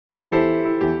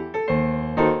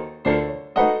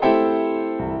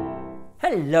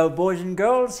Hello boys and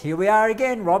girls, here we are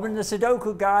again, Robin the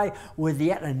Sudoku guy, with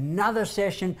yet another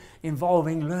session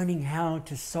involving learning how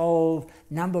to solve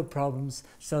number problems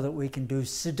so that we can do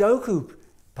Sudoku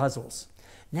puzzles.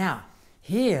 Now,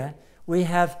 here we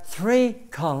have 3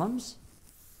 columns,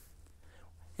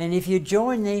 and if you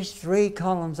join these 3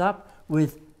 columns up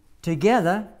with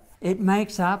together, it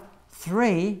makes up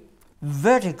 3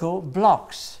 vertical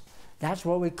blocks. That's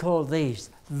what we call these,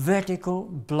 vertical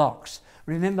blocks.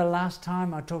 Remember last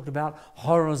time I talked about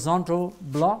horizontal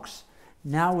blocks?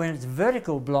 Now when it's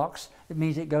vertical blocks, it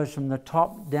means it goes from the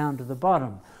top down to the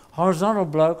bottom. Horizontal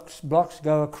blocks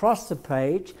go across the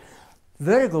page,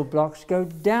 vertical blocks go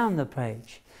down the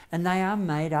page. And they are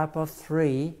made up of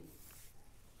 3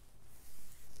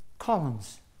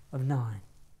 columns of 9.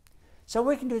 So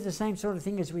we can do the same sort of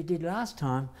thing as we did last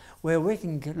time, where we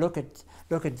can look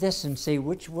at this and see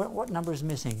what number is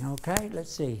missing. Okay,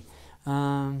 let's see.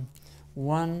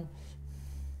 1,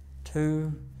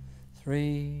 2,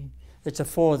 3. It's a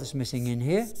 4 that's missing in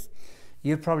here.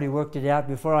 You've probably worked it out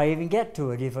before I even get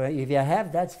to it. If you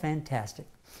have, that's fantastic.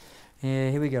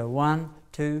 Here we go. 1,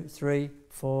 2, 3,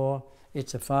 4.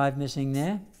 It's a 5 missing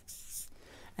there.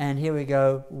 And here we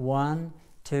go. 1,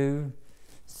 2,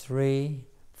 3,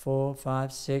 4,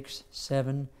 5, 6,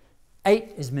 7, 8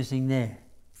 is missing there.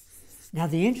 Now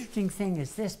the interesting thing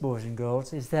is this, boys and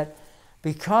girls, is that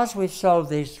because we've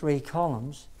solved these 3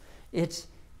 columns,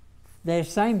 the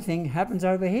same thing happens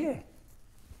over here.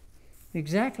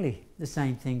 Exactly the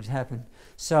same things happen.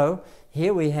 So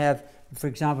here we have, for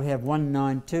example, we have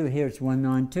 192. Here it's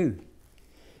 192.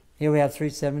 Here we have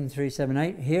 37,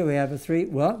 378. Here we have a 3.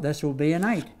 Well, this will be an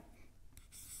 8.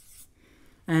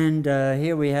 And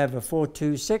here we have a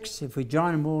 426. If we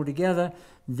join them all together,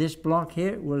 this block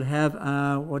here will have,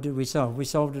 what did we solve? We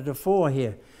solved it a 4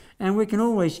 here. And we can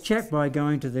always check by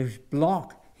going to this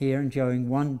block here and showing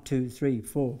 1, 2, 3,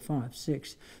 4, 5,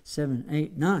 6, 7,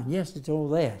 8, 9. Yes, it's all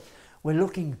there. We're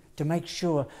looking to make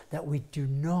sure that we do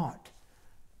not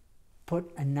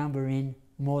put a number in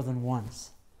more than once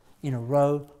in a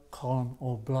row, column,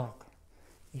 or block.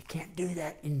 You can't do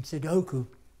that in Sudoku.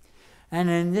 And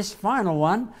in this final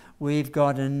one, we've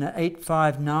got an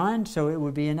 859, so it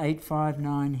would be an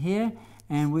 859 here,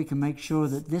 and we can make sure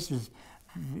that this is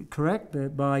correct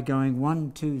by going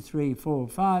 1, 2, 3, 4,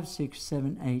 5, 6,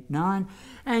 7, 8, 9.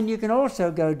 And you can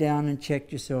also go down and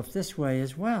check yourself this way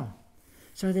as well.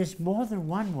 So there's more than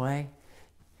one way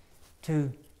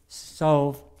to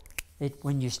solve it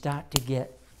when you start to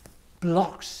get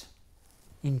blocks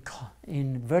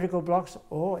in vertical blocks,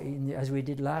 or as we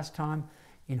did last time,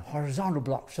 in horizontal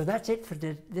blocks. So that's it for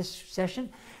this session.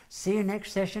 See you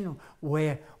next session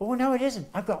where, oh no it isn't,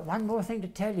 I've got one more thing to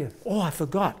tell you. Oh, I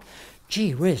forgot.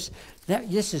 Gee whiz,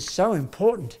 this is so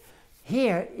important.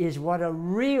 Here is what a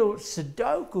real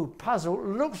Sudoku puzzle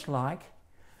looks like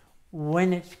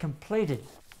when it's completed.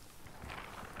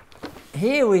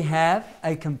 Here we have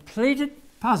a completed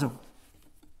puzzle.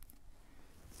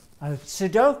 A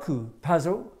Sudoku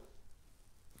puzzle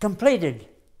completed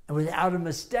without a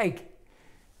mistake.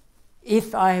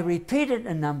 If I repeated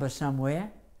a number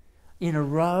somewhere in a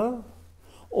row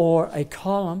or a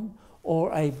column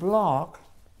or a block,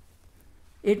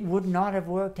 it would not have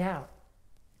worked out.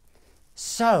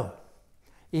 So,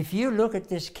 if you look at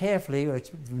this carefully,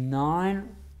 it's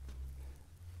 9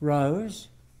 rows,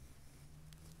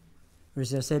 or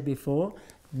as I said before,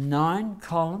 9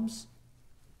 columns,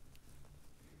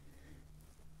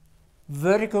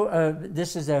 vertical,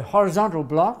 this is a horizontal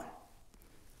block,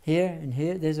 here and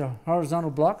here, there's a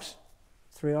horizontal blocks,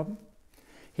 3 of them.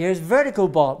 Here's vertical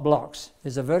blocks.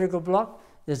 There's a vertical block,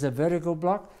 there's a vertical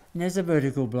block, and there's a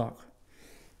vertical block.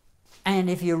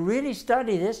 And if you really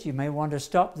study this, you may want to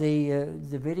stop the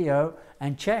video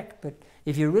and check, but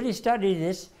if you really study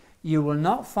this, you will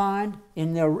not find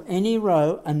in any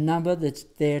row a number that's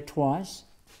there twice.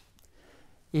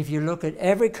 If you look at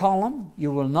every column,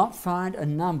 you will not find a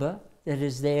number that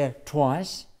is there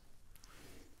twice.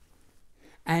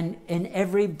 And in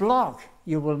every block,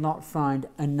 you will not find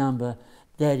a number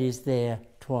that is there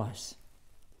twice.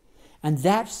 And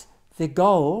that's the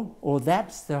goal, or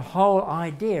that's the whole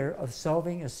idea of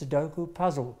solving a Sudoku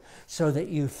puzzle, so that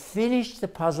you finish the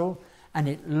puzzle and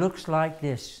it looks like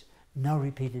this, no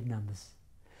repeated numbers.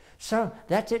 So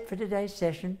that's it for today's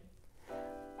session.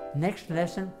 Next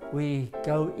lesson, we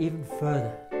go even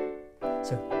further.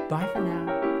 So bye for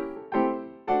now.